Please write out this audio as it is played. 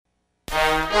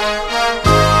Hello,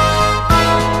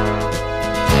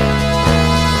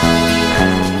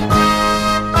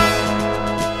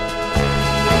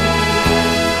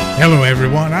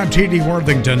 everyone. I'm T.D.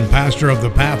 Worthington, pastor of the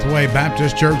Pathway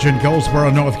Baptist Church in Goldsboro,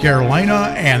 North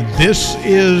Carolina, and this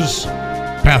is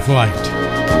Pathlight.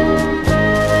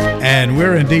 And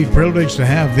we're indeed privileged to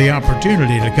have the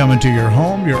opportunity to come into your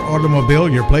home, your automobile,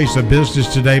 your place of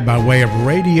business today by way of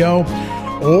radio,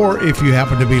 or if you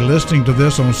happen to be listening to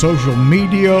this on social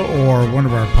media or one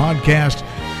of our podcasts,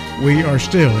 we are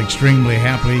still extremely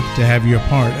happy to have you a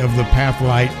part of the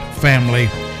Pathlight family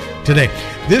today.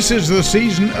 This is the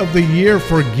season of the year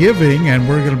for giving, and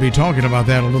we're going to be talking about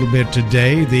that a little bit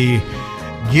today. The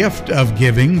gift of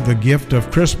giving, the gift of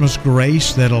Christmas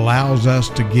grace that allows us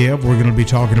to give. We're going to be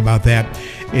talking about that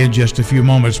in just a few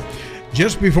moments.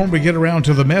 Just before we get around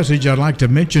to the message, I'd like to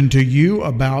mention to you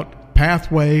about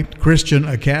Pathway Christian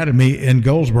Academy in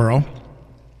Goldsboro.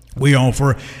 We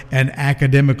offer an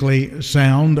academically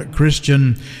sound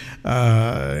Christian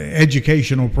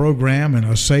educational program in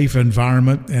a safe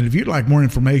environment. And if you'd like more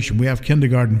information, we have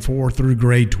kindergarten 4 through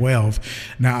grade 12.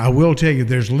 Now, I will tell you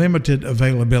there's limited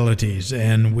availabilities,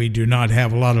 and we do not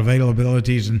have a lot of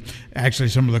availabilities, and actually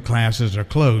some of the classes are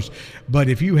closed. But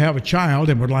if you have a child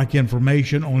and would like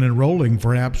information on enrolling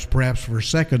perhaps for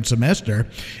second semester,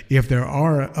 if there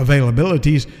are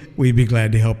availabilities, we'd be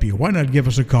glad to help you. Why not give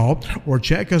us a call or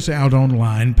check us out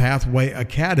online,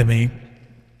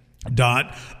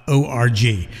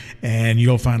 pathwayacademy.org, and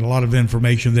you'll find a lot of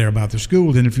information there about the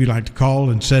school. And if you'd like to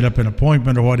call and set up an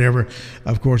appointment or whatever,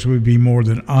 of course, we'd be more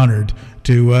than honored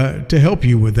to help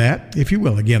you with that, if you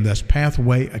will. Again, that's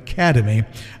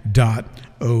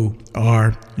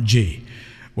pathwayacademy.org.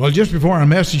 Well, just before our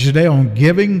message today on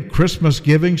giving, Christmas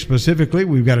giving specifically,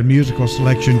 we've got a musical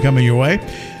selection coming your way,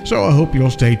 so I hope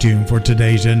you'll stay tuned for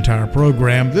today's entire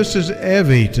program. This is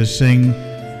Evie to sing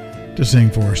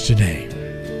for us today.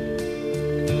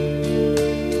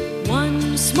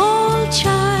 Small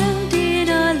child in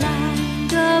a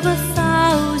land of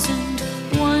 1,000,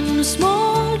 one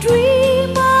small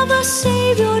dream of a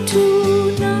Savior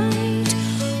tonight,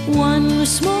 one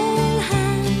small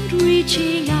hand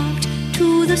reaching out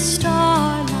to the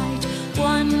starlight,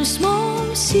 one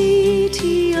small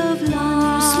city of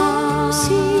light, small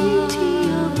city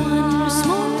of one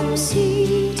small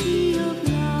city of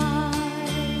light,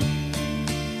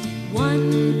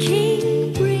 one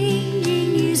king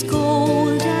bringing his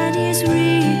gold and his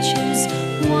riches,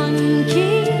 one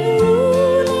king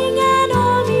ruling an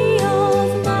army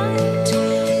of might,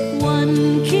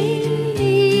 one king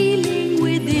kneeling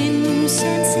with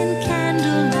incense and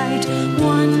candlelight,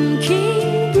 one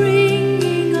king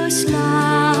bringing us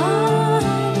life.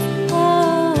 Oh,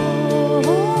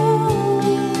 oh, oh,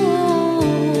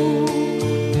 oh.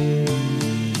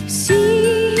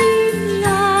 See him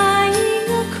lying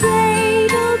a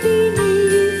cradle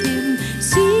beneath him,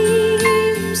 see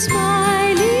him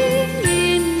smiling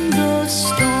in the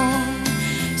storm,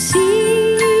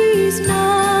 see his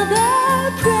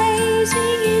mother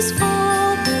praising his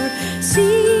father,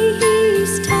 see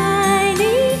his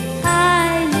tiny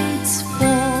eyelids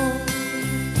fall.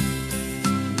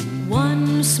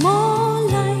 One small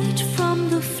light from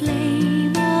the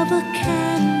flame of a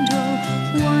candle,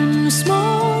 one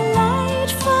small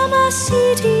light from a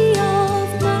city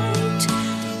of might,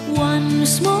 one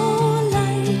small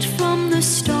light from the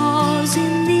stars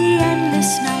in the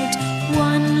endless night,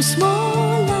 one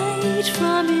small light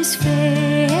from his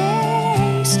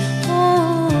face.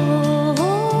 Oh, oh,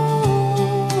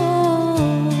 oh,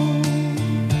 oh.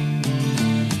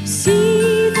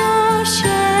 See the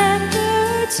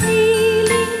shepherds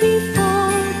kneeling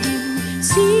before him,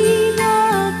 see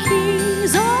the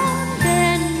kings on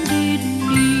bended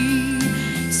knee,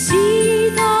 see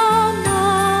the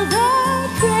mother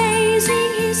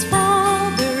praising his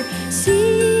father,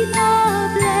 see the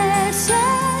blessed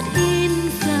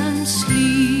infant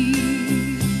sleep.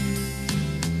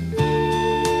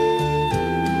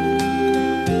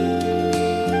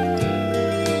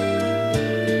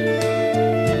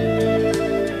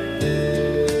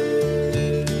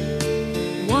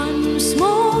 One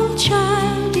small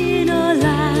child in a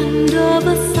land of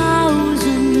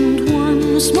 1,000,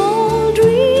 one small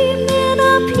dream in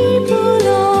a people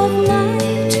of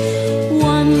light,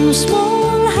 one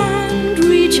small hand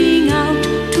reaching out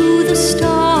to the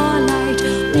starlight,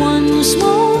 one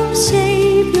small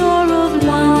savior of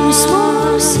one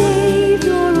small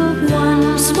savior of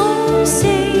one small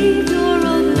savior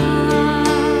of life.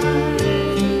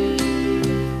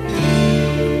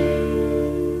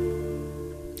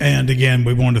 And again,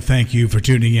 we want to thank you for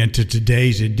tuning in to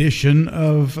today's edition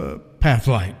of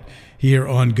Pathlight here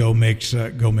on Go Mix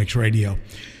Radio.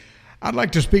 I'd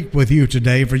like to speak with you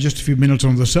today for just a few minutes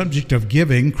on the subject of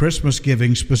giving, Christmas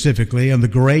giving specifically, and the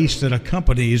grace that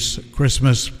accompanies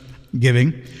Christmas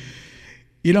giving.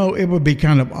 You know, it would be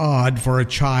kind of odd for a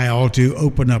child to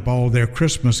open up all their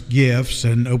Christmas gifts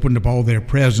and open up all their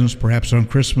presents, perhaps on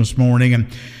Christmas morning,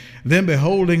 and then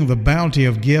beholding the bounty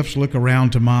of gifts, look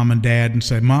around to mom and dad and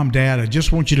say, Mom, Dad, I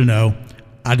just want you to know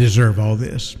I deserve all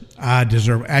this. I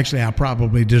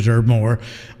probably deserve more,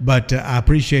 but I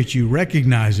appreciate you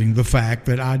recognizing the fact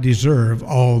that I deserve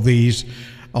all these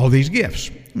gifts.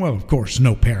 Well, of course,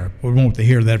 no parent would want to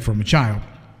hear that from a child,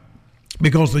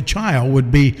 because the child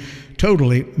would be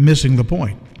totally missing the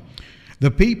point. The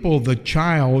people the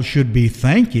child should be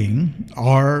thanking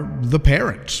are the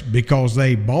parents, because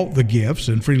they bought the gifts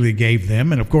and freely gave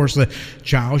them. And of course, the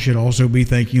child should also be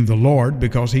thanking the Lord,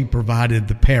 because he provided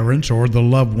the parents or the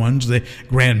loved ones, the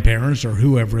grandparents or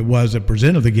whoever it was that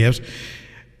presented the gifts.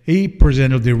 He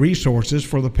presented the resources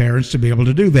for the parents to be able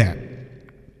to do that.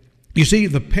 You see,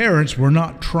 the parents were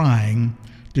not trying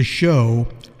to show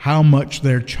how much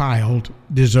their child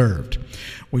deserved.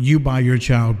 When you buy your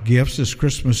child gifts this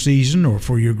Christmas season, or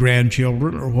for your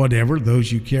grandchildren or whatever,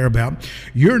 those you care about,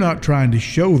 you're not trying to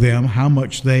show them how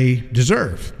much they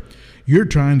deserve. You're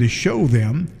trying to show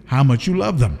them how much you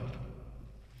love them,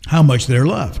 how much they're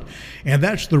loved. And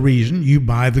that's the reason you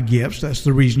buy the gifts. That's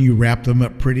the reason you wrap them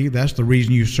up pretty. That's the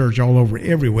reason you search all over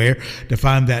everywhere to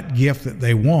find that gift that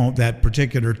they want, that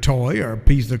particular toy or a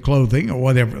piece of clothing or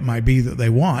whatever it might be that they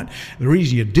want. The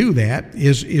reason you do that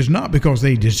is not because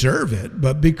they deserve it,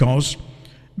 but because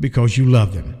you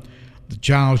love them. The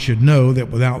child should know that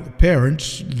without the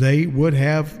parents, they would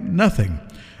have nothing.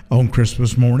 On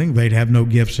Christmas morning, they'd have no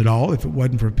gifts at all if it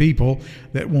wasn't for people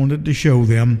that wanted to show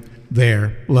them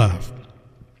their love.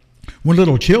 When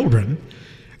little children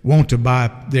want to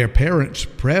buy their parents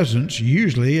presents,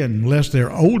 usually, unless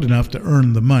they're old enough to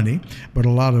earn the money, but a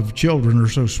lot of children are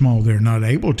so small they're not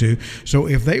able to. So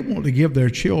if they want to give their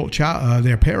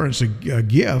parents a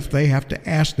gift, they have to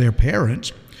ask their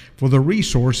parents for the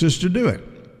resources to do it.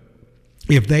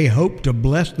 If they hope to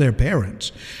bless their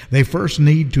parents, they first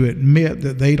need to admit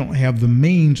that they don't have the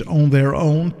means on their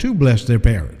own to bless their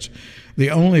parents. The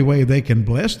only way they can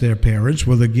bless their parents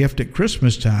with a gift at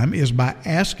Christmas time is by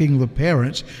asking the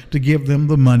parents to give them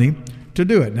the money to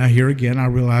do it. Now, here again, I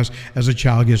realize as a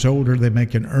child gets older, they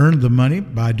can earn the money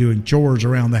by doing chores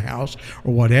around the house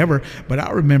or whatever. But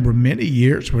I remember many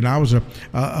years when I was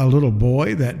a little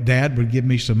boy that Dad would give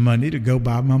me some money to go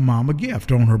buy my mom a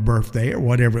gift on her birthday or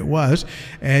whatever it was.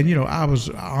 And, you know, I was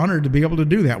honored to be able to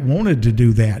do that, wanted to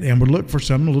do that, and would look for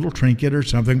some little trinket or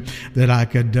something that I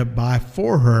could buy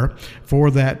for her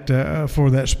for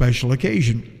that special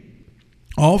occasion.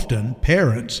 Often,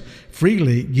 parents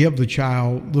freely give the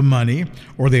child the money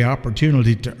or the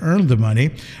opportunity to earn the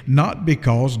money, not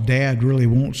because Dad really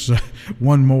wants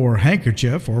one more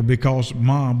handkerchief or because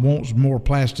Mom wants more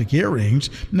plastic earrings.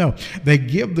 No, they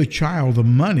give the child the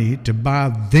money to buy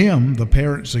them, the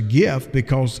parents, a gift,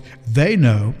 because they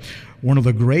know one of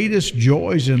the greatest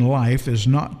joys in life is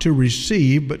not to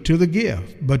receive, but to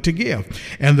give.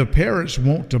 And the parents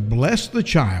want to bless the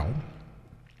child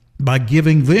by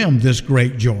giving them this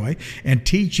great joy and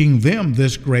teaching them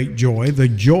this great joy, the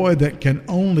joy that can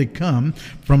only come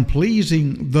from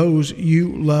pleasing those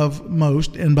you love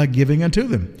most and by giving unto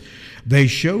them. They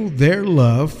show their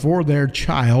love for their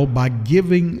child by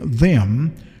giving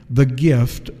them the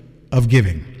gift of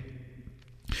giving.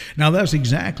 Now, that's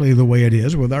exactly the way it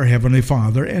is with our Heavenly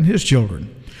Father and His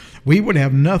children. We would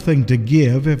have nothing to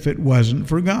give if it wasn't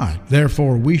for God.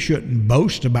 Therefore, we shouldn't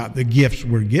boast about the gifts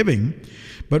we're giving,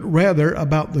 but rather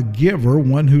about the giver,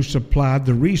 one who supplied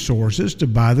the resources to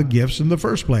buy the gifts in the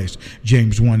first place,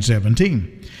 James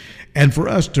 1:17. And for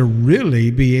us to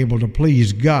really be able to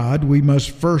please God, we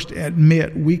must first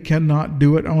admit we cannot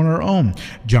do it on our own.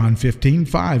 John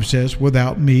 15:5 says,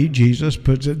 without me, Jesus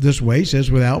puts it this way, says,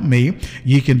 without me,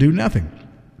 ye can do nothing.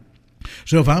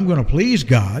 So if I'm going to please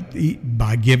God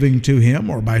by giving to Him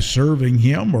or by serving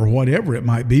Him or whatever it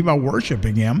might be, by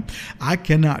worshiping Him, I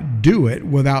cannot do it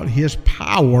without His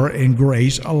power and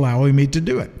grace allowing me to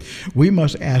do it. We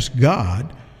must ask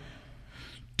God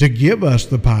to give us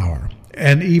the power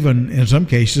and even in some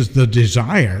cases the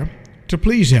desire to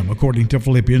please Him, according to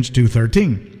Philippians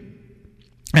 2:13.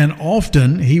 And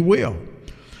often He will.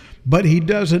 But He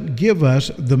doesn't give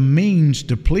us the means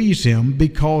to please Him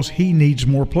because He needs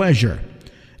more pleasure.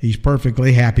 He's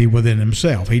perfectly happy within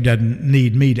himself. He doesn't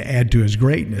need me to add to his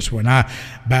greatness. When I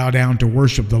bow down to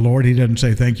worship the Lord, he doesn't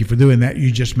say, thank you for doing that.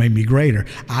 You just made me greater.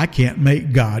 I can't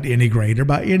make God any greater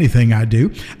by anything I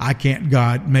do. I can't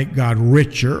make God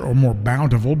richer or more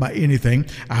bountiful by anything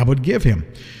I would give him.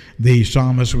 The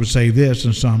psalmist would say this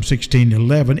in Psalm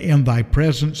 16:11, in thy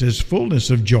presence is fullness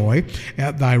of joy.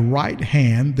 At thy right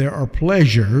hand there are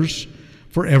pleasures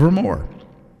forevermore.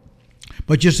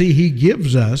 But you see, he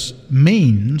gives us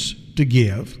means to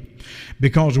give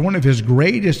because one of his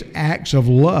greatest acts of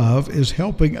love is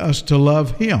helping us to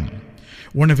love him.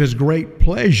 One of his great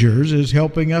pleasures is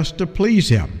helping us to please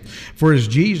him. For as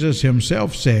Jesus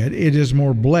himself said, it is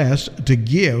more blessed to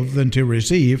give than to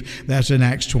receive. That's in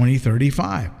Acts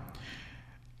 20:35.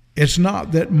 It's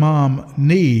not that mom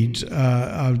needs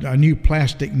a new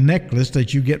plastic necklace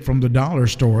that you get from the dollar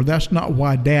store. That's not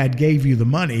why dad gave you the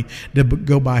money to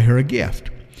go buy her a gift.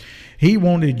 He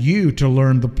wanted you to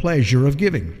learn the pleasure of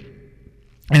giving.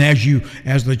 And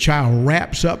as the child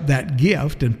wraps up that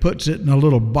gift and puts it in a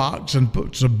little box and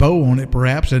puts a bow on it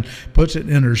perhaps and puts it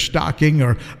in her stocking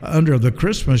or under the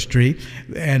Christmas tree,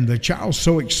 and the child's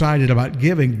so excited about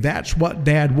giving, that's what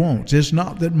dad wants. It's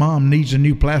not that mom needs a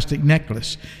new plastic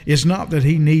necklace. It's not that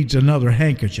he needs another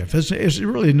handkerchief. It's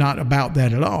really not about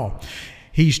that at all.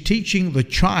 He's teaching the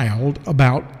child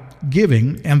about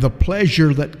giving and the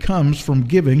pleasure that comes from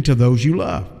giving to those you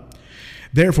love.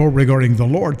 Therefore, regarding the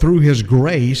Lord, through his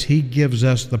grace, he gives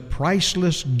us the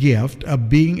priceless gift of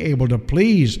being able to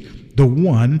please the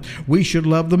one we should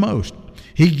love the most.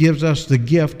 He gives us the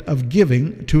gift of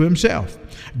giving to himself.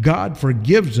 God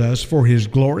forgives us for his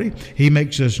glory. He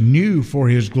makes us new for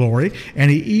his glory, and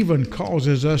he even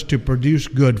causes us to produce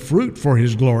good fruit for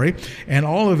his glory, and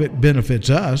all of it benefits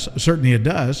us. Certainly it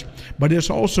does, but it's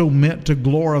also meant to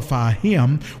glorify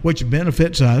him, which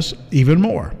benefits us even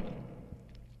more.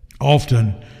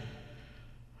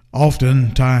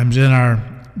 Oftentimes in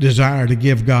our desire to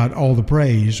give God all the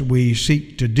praise, we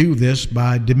seek to do this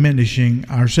by diminishing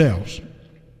ourselves.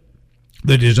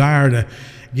 The desire to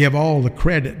give all the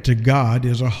credit to God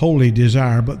is a holy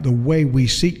desire, but the way we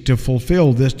seek to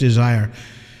fulfill this desire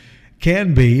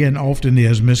can be and often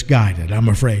is misguided, I'm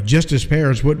afraid. Just as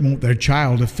parents wouldn't want their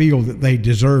child to feel that they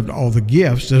deserved all the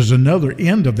gifts, there's another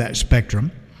end of that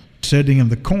spectrum sitting in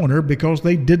the corner because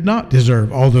they did not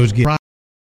deserve all those gifts.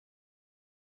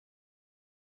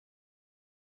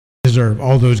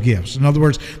 In other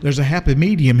words, there's a happy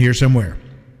medium here somewhere.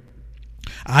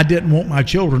 I didn't want my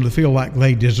children to feel like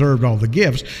they deserved all the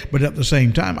gifts, but at the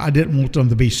same time, I didn't want them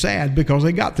to be sad because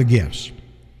they got the gifts.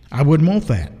 I wouldn't want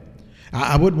that.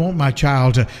 I wouldn't want my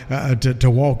child to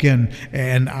walk in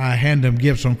and I hand him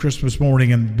gifts on Christmas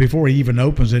morning, and before he even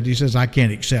opens it, he says, I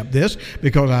can't accept this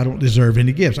because I don't deserve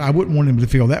any gifts. I wouldn't want him to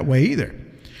feel that way either.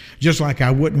 Just like I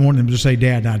wouldn't want him to say,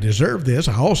 Dad, I deserve this.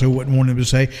 I also wouldn't want him to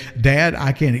say, Dad,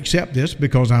 I can't accept this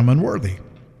because I'm unworthy.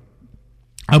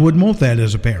 I wouldn't want that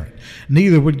as a parent.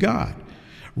 Neither would God.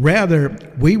 Rather,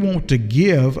 we want to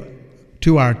give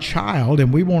to our child,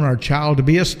 and we want our child to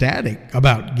be ecstatic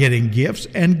about getting gifts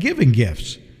and giving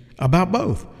gifts, about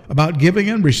both, about giving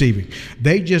and receiving.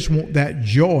 They just want that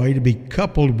joy to be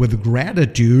coupled with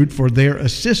gratitude for their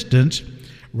assistance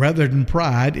rather than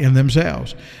pride in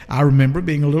themselves. I remember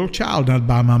being a little child, I'd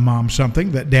buy my mom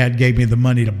something that Dad gave me the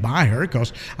money to buy her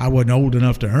because I wasn't old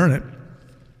enough to earn it.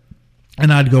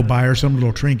 And I'd go buy her some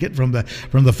little trinket from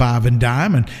the 5 and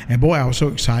dime, and boy, I was so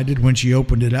excited when she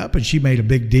opened it up and she made a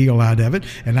big deal out of it.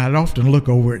 And I'd often look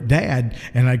over at Dad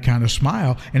and I'd kind of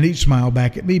smile, and he'd smile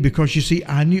back at me because, you see,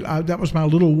 I knew that was my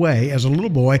little way as a little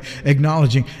boy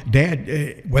acknowledging,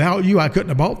 Dad, without you I couldn't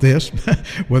have bought this.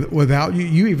 Without you,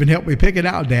 you even helped me pick it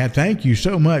out, Dad. Thank you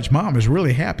so much. Mom is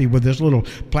really happy with this little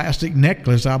plastic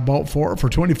necklace I bought for her for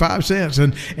 25 cents,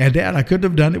 and Dad, I couldn't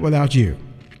have done it without you.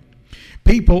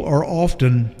 People are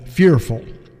often fearful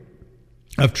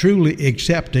of truly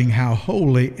accepting how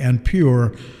holy and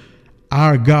pure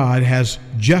our God has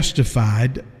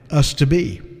justified us to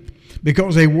be,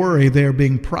 because they worry they're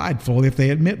being prideful if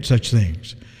they admit such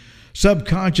things.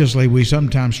 Subconsciously, we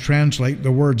sometimes translate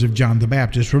the words of John the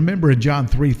Baptist. Remember in John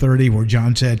 3:30 where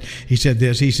John said, he said,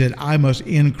 he must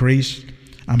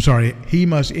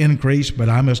increase, but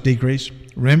I must decrease.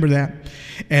 Remember that?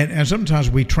 And sometimes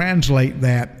we translate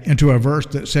that into a verse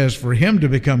that says, for him to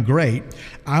become great,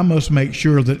 I must make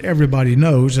sure that everybody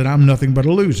knows that I'm nothing but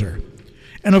a loser.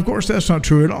 And of course, that's not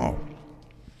true at all.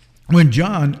 When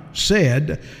John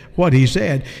said what he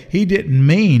said, he didn't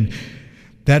mean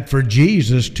that for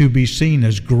Jesus to be seen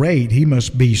as great, he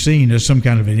must be seen as some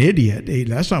kind of an idiot.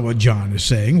 That's not what John is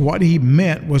saying. What he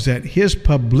meant was that his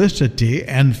publicity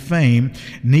and fame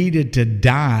needed to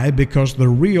die because the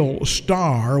real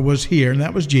star was here, and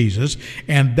that was Jesus,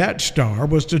 and that star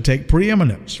was to take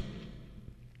preeminence.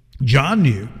 John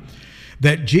knew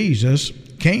that Jesus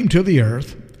came to the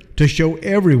earth to show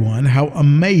everyone how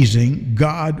amazing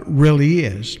God really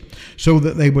is, so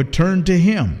that they would turn to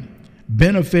him,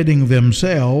 benefiting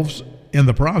themselves in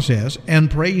the process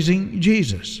and praising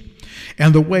Jesus.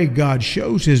 And the way God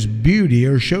shows his beauty,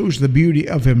 or shows the beauty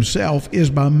of himself, is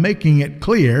by making it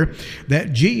clear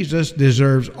that Jesus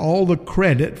deserves all the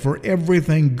credit for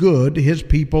everything good his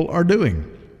people are doing.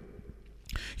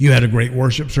 You had a great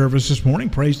worship service this morning.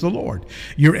 Praise the Lord.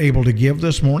 You're able to give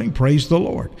this morning. Praise the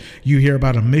Lord. You hear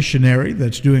about a missionary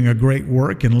that's doing a great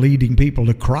work and leading people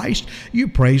to Christ. You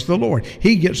praise the Lord.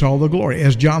 He gets all the glory.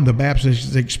 As John the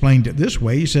Baptist explained it this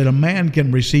way, he said, a man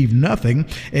can receive nothing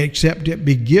except it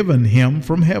be given him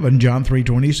from heaven, John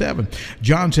 3:27.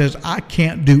 John says, I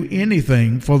can't do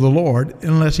anything for the Lord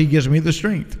unless he gives me the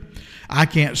strength. I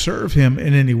can't serve him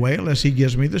in any way unless he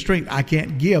gives me the strength. I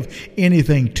can't give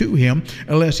anything to him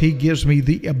unless he gives me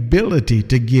the ability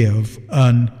to give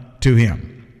unto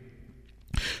him.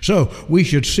 So we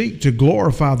should seek to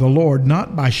glorify the Lord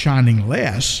not by shining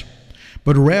less,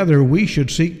 but rather we should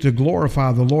seek to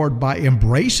glorify the Lord by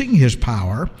embracing his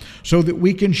power so that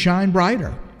we can shine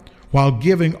brighter, while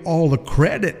giving all the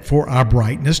credit for our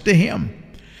brightness to him.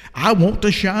 I want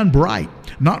to shine bright,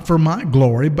 not for my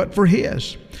glory, but for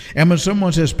his. And when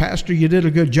someone says, Pastor, you did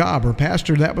a good job, or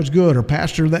Pastor, that was good, or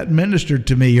Pastor, that ministered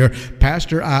to me, or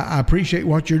Pastor, I appreciate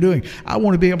what you're doing, I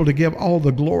want to be able to give all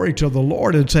the glory to the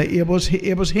Lord and say it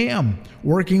was him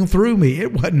working through me.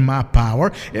 It wasn't my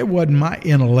power. It wasn't my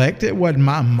intellect. It wasn't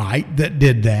my might that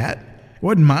did that. It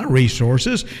wasn't my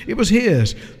resources. It was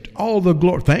his. All the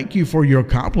glory. Thank you for your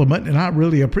compliment, and I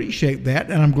really appreciate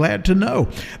that, and I'm glad to know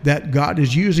that God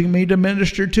is using me to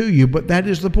minister to you. But that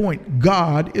is the point.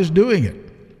 God is doing it.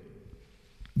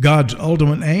 God's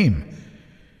ultimate aim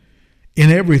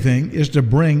in everything is to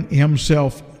bring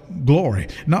himself glory,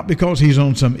 not because he's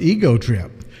on some ego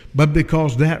trip, but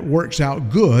because that works out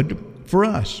good for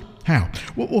us. How?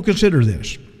 We'll consider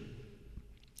this.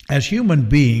 As human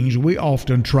beings, we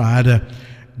often try to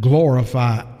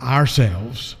glorify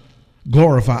ourselves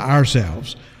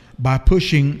by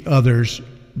pushing others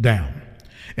down.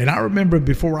 And I remember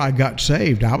before I got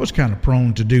saved, I was kind of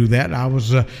prone to do that. I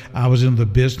was in the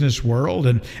business world,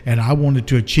 and I wanted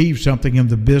to achieve something in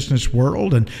the business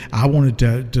world, and I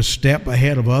wanted to step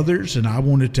ahead of others, and I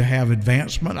wanted to have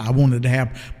advancement. I wanted to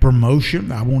have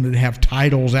promotion. I wanted to have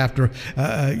titles after,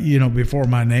 before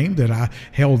my name, that I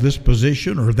held this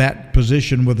position or that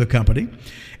position with the company.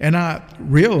 And I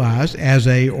realized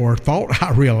thought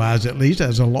I realized at least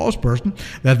as a lost person,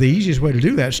 that the easiest way to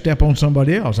do that is step on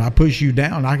somebody else. I push you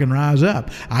down, I can rise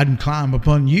up. I can climb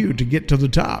upon you to get to the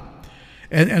top.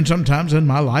 And sometimes in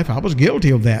my life I was guilty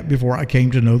of that before I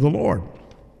came to know the Lord.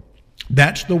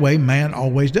 That's the way man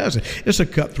always does it. It's a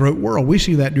cutthroat world. We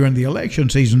see that during the election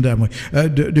season, don't we?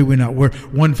 Do we not? Where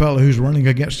one fellow who's running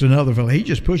against another fellow, he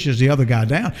just pushes the other guy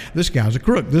down. This guy's a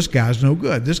crook. This guy's no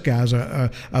good. This guy's a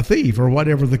thief, or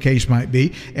whatever the case might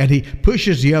be. And he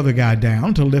pushes the other guy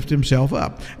down to lift himself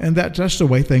up. And that's the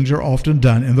way things are often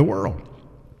done in the world.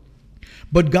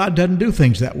 But God doesn't do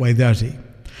things that way, does he?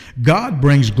 God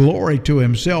brings glory to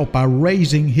himself by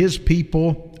raising his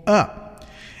people up.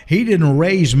 He didn't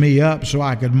raise me up so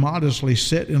I could modestly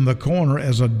sit in the corner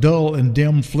as a dull and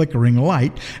dim flickering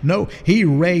light. No, he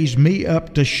raised me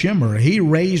up to shimmer. He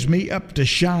raised me up to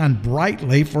shine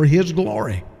brightly for his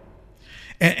glory.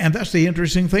 And that's the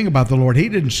interesting thing about the Lord. He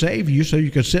didn't save you so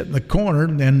you could sit in the corner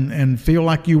and feel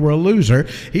like you were a loser.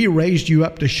 He raised you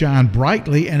up to shine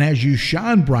brightly, and as you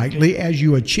shine brightly, as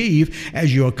you achieve,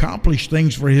 as you accomplish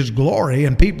things for his glory,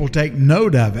 and people take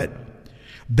note of it,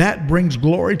 that brings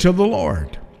glory to the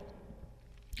Lord.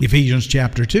 Ephesians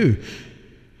chapter 2,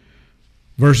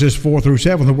 verses 4 through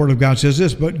 7, the Word of God says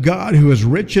this, But God, who is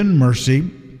rich in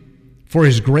mercy, for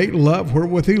his great love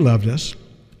wherewith he loved us,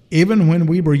 even when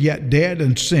we were yet dead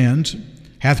in sins,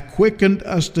 hath quickened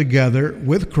us together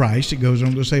with Christ. It goes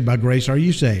on to say, by grace are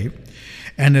you saved,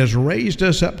 and has raised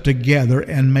us up together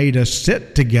and made us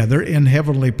sit together in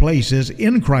heavenly places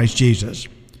in Christ Jesus,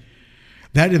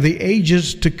 that in the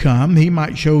ages to come he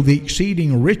might show the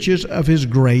exceeding riches of his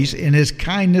grace in his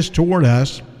kindness toward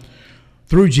us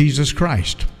through Jesus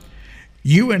Christ.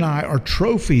 You and I are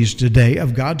trophies today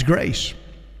of God's grace.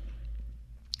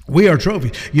 We are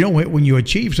trophies. You know, when you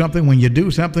achieve something, when you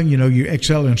do something, you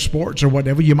excel in sports or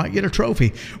whatever, you might get a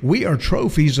trophy. We are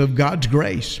trophies of God's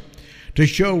grace. to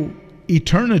show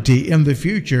eternity in the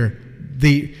future,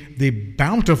 the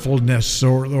bountifulness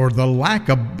or the lack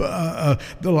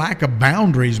of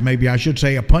boundaries, maybe I should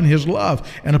say, upon his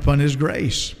love and upon his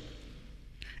grace.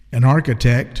 An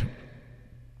architect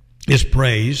is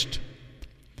praised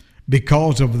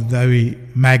because of the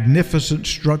magnificent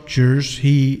structures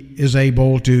he is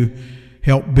able to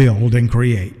help build and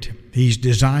create. He's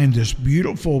designed this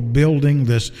beautiful building,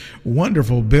 this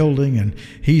wonderful building, and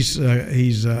he's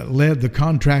led the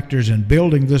contractors in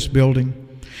building this building.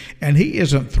 And he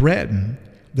isn't threatened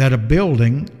that a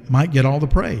building might get all the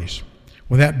praise.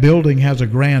 When that building has a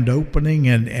grand opening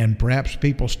and perhaps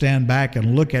people stand back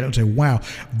and look at it and say, wow,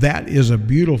 that is a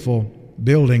beautiful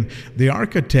building. The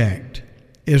architect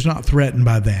is not threatened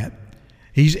by that.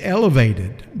 He's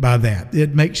elevated by that.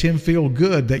 It makes him feel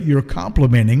good that you're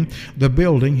complimenting the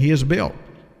building he has built.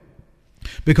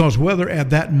 Because whether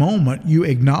at that moment you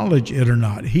acknowledge it or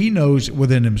not, he knows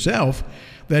within himself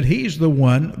that he's the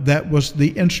one that was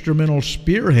the instrumental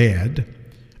spearhead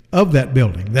of that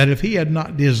building. That if he had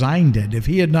not designed it, if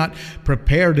he had not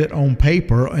prepared it on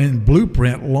paper and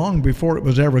blueprint long before it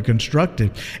was ever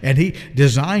constructed, and he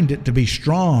designed it to be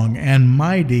strong and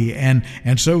mighty and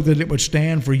so that it would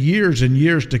stand for years and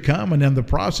years to come, and in the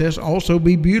process also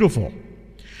be beautiful.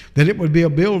 That it would be a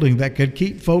building that could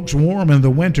keep folks warm in the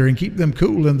winter and keep them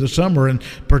cool in the summer and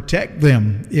protect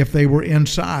them if they were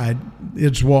inside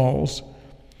its walls.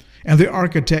 And the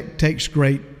architect takes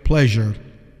great pleasure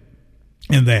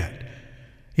in that.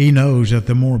 He knows that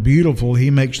the more beautiful he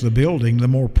makes the building, the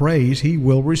more praise he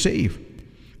will receive.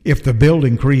 If the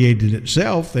building created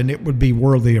itself, then it would be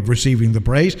worthy of receiving the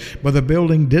praise, but the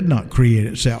building did not create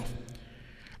itself.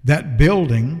 That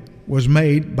building was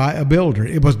made by a builder.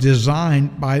 It was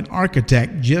designed by an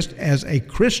architect, just as a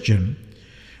Christian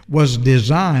was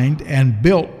designed and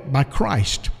built by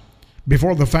Christ.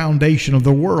 Before the foundation of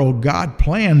the world, God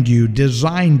planned you,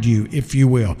 designed you, if you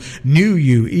will, knew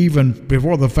you even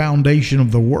before the foundation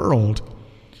of the world.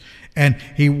 And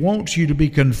he wants you to be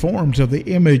conformed to the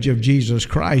image of Jesus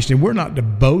Christ. And we're not to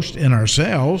boast in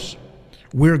ourselves.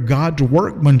 We're God's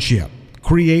workmanship,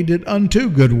 created unto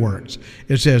good works.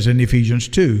 It says in Ephesians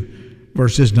 2,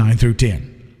 verses 9 through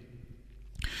 10.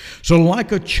 So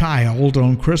like a child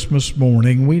on Christmas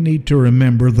morning, we need to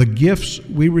remember the gifts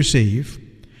we receive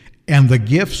and the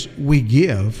gifts we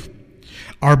give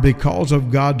are because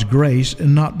of God's grace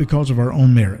and not because of our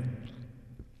own merit.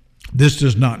 This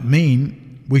does not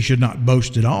mean we should not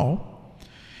boast at all.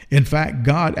 In fact,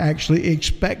 God actually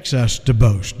expects us to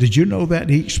boast. Did you know that?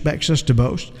 He expects us to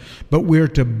boast. But we're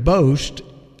to boast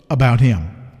about him.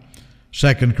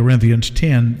 2 Corinthians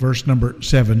 10, verse number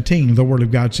 17, the Word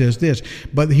of God says this,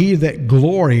 "But he that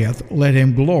glorieth, let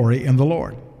him glory in the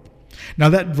Lord." Now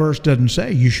that verse doesn't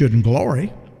say you shouldn't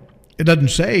glory. It doesn't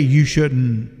say you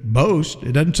shouldn't boast.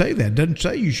 It doesn't say that. It doesn't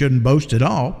say you shouldn't boast at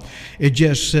all. It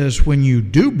just says when you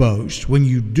do boast, when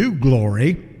you do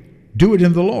glory, do it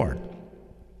in the Lord.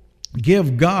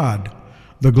 Give God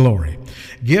the glory.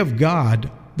 Give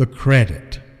God the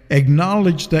credit.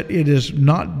 Acknowledge that it is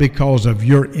not because of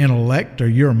your intellect or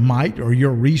your might or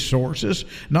your resources,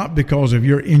 not because of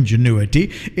your ingenuity.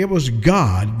 It was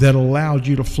God that allowed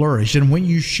you to flourish. And when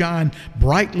you shine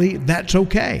brightly, that's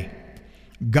okay.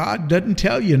 God doesn't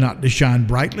tell you not to shine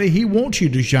brightly. He wants you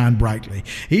to shine brightly.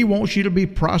 He wants you to be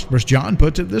prosperous. John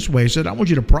puts it this way. He said, I want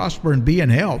you to prosper and be in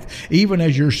health, even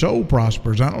as your soul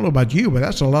prospers. I don't know about you, but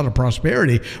that's a lot of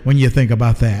prosperity when you think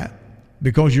about that,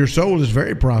 because your soul is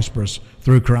very prosperous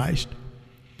through Christ.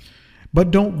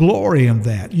 But don't glory in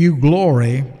that. You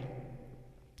glory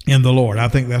in the Lord. I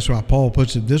think that's why Paul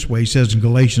puts it this way. He says in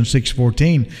Galatians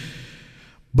 6:14,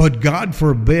 "But God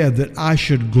forbid that I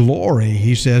should glory,"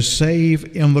 he says,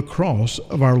 "save in the cross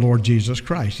of our Lord Jesus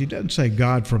Christ." He doesn't say,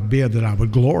 God forbid that I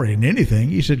would glory in anything.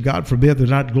 He said, God forbid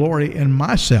that I'd glory in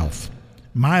myself,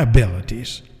 my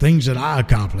abilities, things that I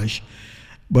accomplish,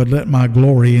 but let my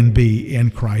glory be in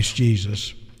Christ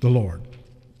Jesus, the Lord.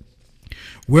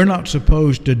 We're not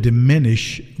supposed to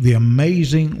diminish the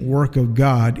amazing work of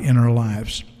God in our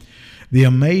lives, the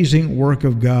amazing work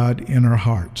of God in our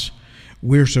hearts.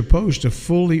 We're supposed to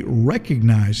fully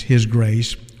recognize his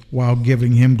grace while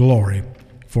giving him glory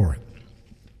for it.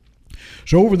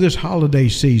 So over this holiday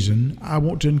season, I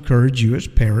want to encourage you as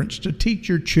parents to teach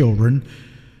your children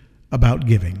about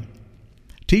giving.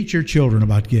 Teach your children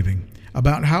about giving,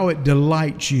 about how it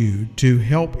delights you to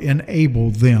help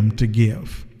enable them to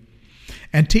give.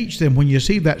 And teach them, when you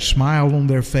see that smile on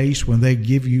their face when they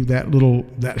give you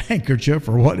that handkerchief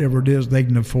or whatever it is they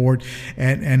can afford,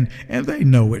 and they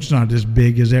know it's not as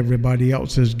big as everybody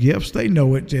else's gifts. They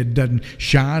know it doesn't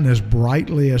shine as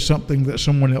brightly as something that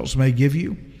someone else may give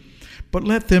you. but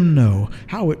let them know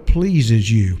how it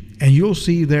pleases you, and you'll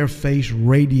see their face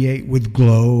radiate with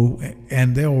glow,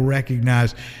 and they'll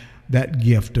recognize that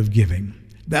gift of giving.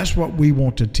 That's what we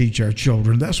want to teach our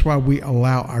children. That's why we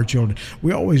allow our children.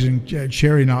 We always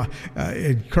encourage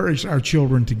our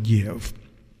children to give.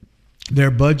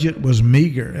 Their budget was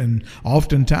meager, and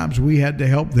oftentimes we had to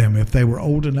help them. If they were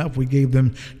old enough, we gave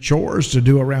them chores to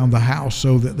do around the house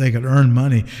so that they could earn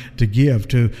money to give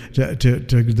to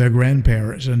their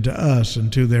grandparents and to us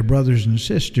and to their brothers and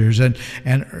sisters. And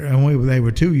when they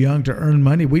were too young to earn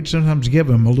money, we'd sometimes give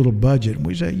them a little budget. And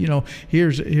we say,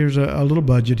 here's a little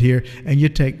budget here, and you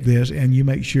take this and you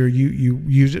make sure you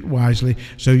use it wisely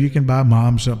so you can buy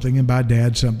mom something and buy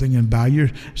dad something and buy your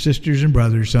sisters and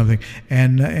brothers something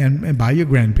and buy your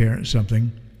grandparents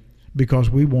something, because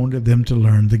we wanted them to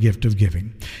learn the gift of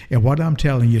giving. And what I'm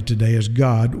telling you today is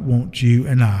God wants you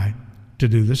and I to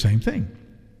do the same thing.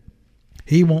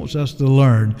 He wants us to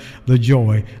learn the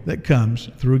joy that comes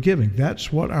through giving.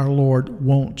 That's what our Lord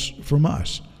wants from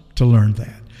us, to learn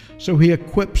that. So he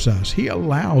equips us. He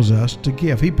allows us to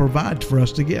give. He provides for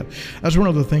us to give. That's one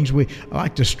of the things we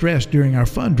like to stress during our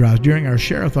fund drives, during our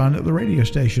share-a-thon at the radio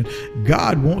station.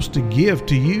 God wants to give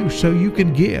to you so you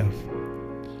can give.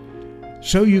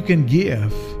 So you can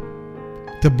give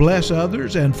to bless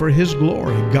others and for his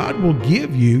glory. God will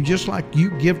give you, just like you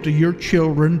give to your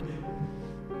children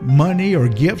money or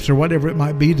gifts or whatever it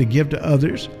might be to give to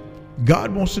others.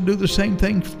 God wants to do the same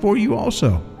thing for you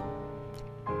also.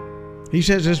 He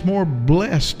says it's more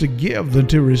blessed to give than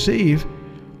to receive,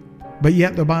 but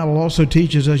yet the Bible also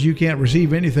teaches us you can't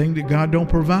receive anything that God don't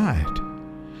provide.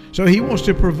 So he wants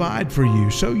to provide for you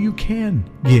so you can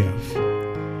give.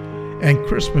 And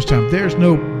Christmas time, there's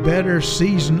no better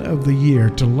season of the year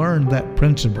to learn that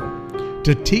principle,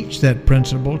 to teach that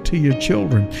principle to your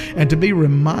children, and to be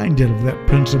reminded of that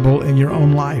principle in your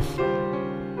own life.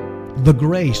 The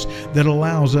grace that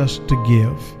allows us to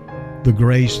give, the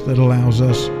grace that allows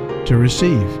us to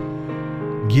receive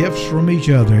gifts from each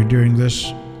other during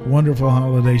this wonderful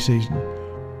holiday season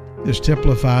is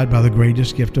typified by the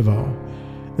greatest gift of all,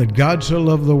 that God so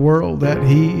loved the world that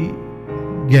he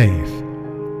gave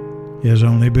his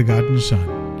only begotten Son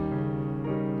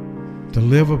to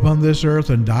live upon this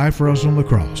earth and die for us on the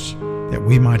cross, that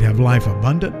we might have life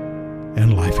abundant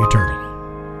and life eternal.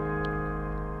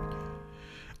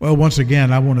 Well, once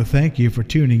again, I want to thank you for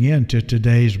tuning in to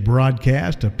today's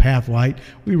broadcast of Pathlight.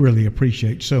 We really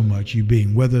appreciate so much you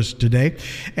being with us today.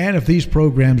 And if these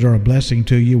programs are a blessing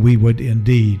to you, we would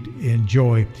indeed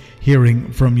enjoy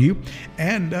hearing from you.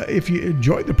 And if you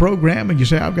enjoyed the program and you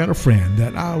say, I've got a friend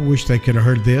that I wish they could have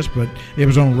heard this, but it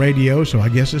was on radio, so I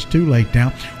guess it's too late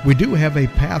now. We do have a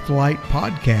Pathlight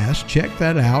podcast. Check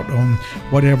that out on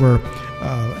whatever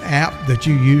app that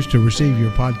you use to receive your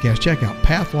podcast. Check out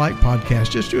Pathlight Podcast.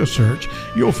 Just do a search.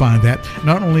 You'll find that.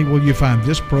 Not only will you find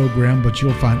this program, but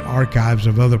you'll find archives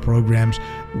of other programs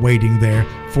waiting there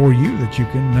for you that you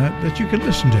can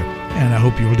listen to. And I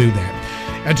hope you'll do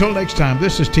that. Until next time,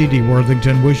 this is T.D.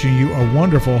 Worthington wishing you a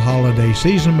wonderful holiday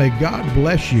season. May God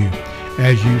bless you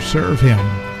as you serve him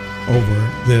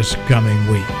over this coming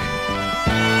week.